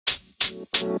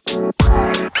What's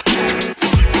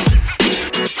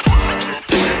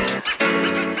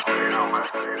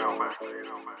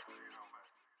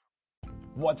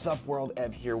up, world?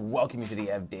 Ev here. Welcome you to the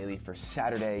Ev Daily for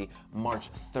Saturday, March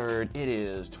 3rd. It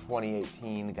is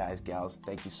 2018. Guys, gals,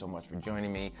 thank you so much for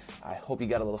joining me. I hope you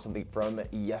got a little something from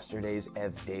yesterday's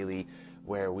Ev Daily,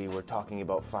 where we were talking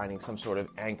about finding some sort of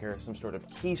anchor, some sort of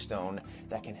keystone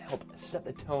that can help set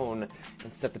the tone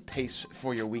and set the pace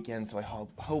for your weekend. So I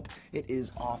hope it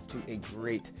is off to a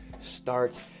great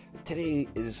start. Today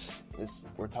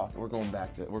we're coming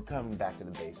back to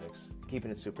the basics, keeping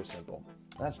it super simple.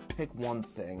 Let's pick one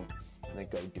thing and then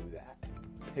go do that.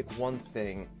 Pick one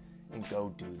thing and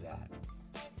go do that.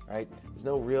 Right? There's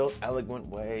no real eloquent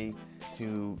way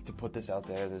to put this out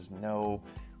there. There's no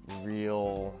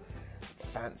real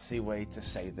fancy way to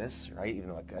say this, right? Even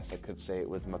though I guess I could say it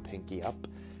with my pinky up.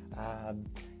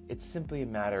 It's simply a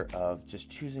matter of just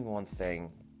choosing one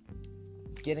thing,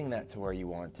 getting that to where you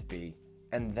want it to be,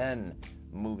 and then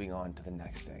moving on to the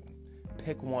next thing.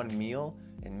 Pick one meal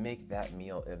and make that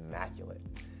meal immaculate.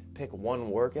 Pick one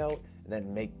workout and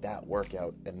then make that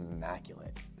workout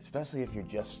immaculate. Especially if you're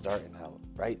just starting out,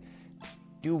 right?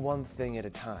 Do one thing at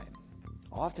a time.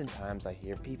 Oftentimes I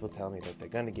hear people tell me that they're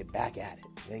going to get back at it.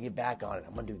 They're going to get back on it.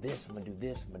 I'm going to do this, I'm going to do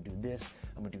this, I'm going to do this,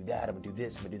 I'm going to do that, I'm going to do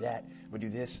this, I'm going to do that, I'm going to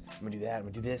do this, I'm going to do that, I'm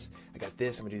going to do this, I got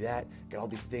this, I'm going to do that, got all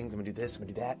these things, I'm going to do this, I'm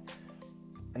going to do that.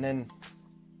 And then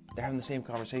they're having the same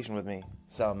conversation with me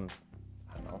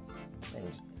maybe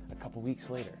a couple weeks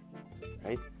later,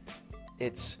 right?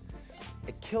 It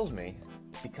kills me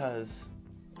because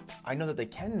I know that they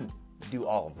can do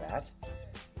all of that,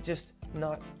 just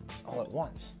not all at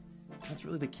once. That's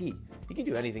really the key. You can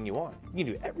do anything you want. You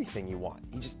can do everything you want.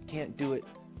 You just can't do it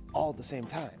all at the same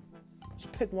time. So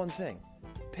pick one thing.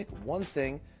 Pick one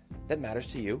thing that matters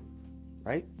to you,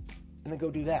 right? And then go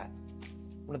do that.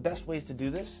 One of the best ways to do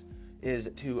this is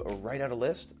to write out a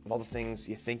list of all the things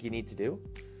you think you need to do.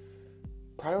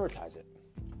 Prioritize it.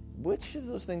 Which of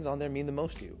those things on there mean the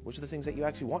most to you? Which are the things that you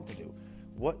actually want to do?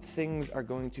 What things are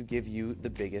going to give you the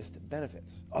biggest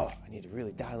benefits? Oh, I need to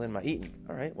really dial in my eating.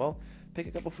 All right, well, pick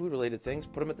a couple food-related things,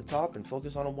 put them at the top, and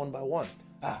focus on them one by one.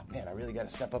 Ah, man, I really got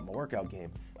to step up my workout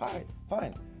game. All right,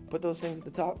 fine. Put those things at the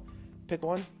top, pick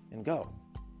one, and go,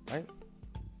 right?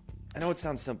 I know it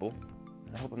sounds simple,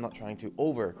 and I hope I'm not trying to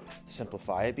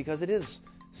oversimplify it, because it is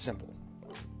simple.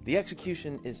 The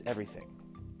execution is everything,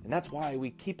 and that's why we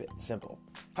keep it simple.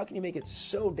 How can you make it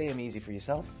so damn easy for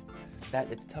yourself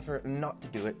that it's tougher not to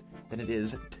do it than it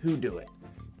is to do it?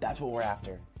 That's what we're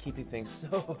after, keeping things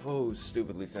so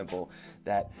stupidly simple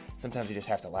that sometimes you just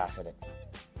have to laugh at it,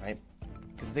 right?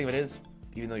 Because the thing of it is,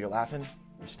 even though you're laughing,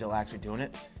 you're still actually doing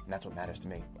it, and that's what matters to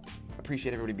me. I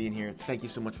appreciate everybody being here. Thank you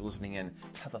so much for listening in.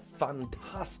 Have a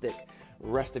fantastic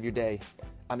rest of your day.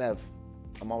 I'm Ev.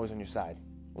 I'm always on your side.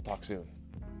 We'll talk soon.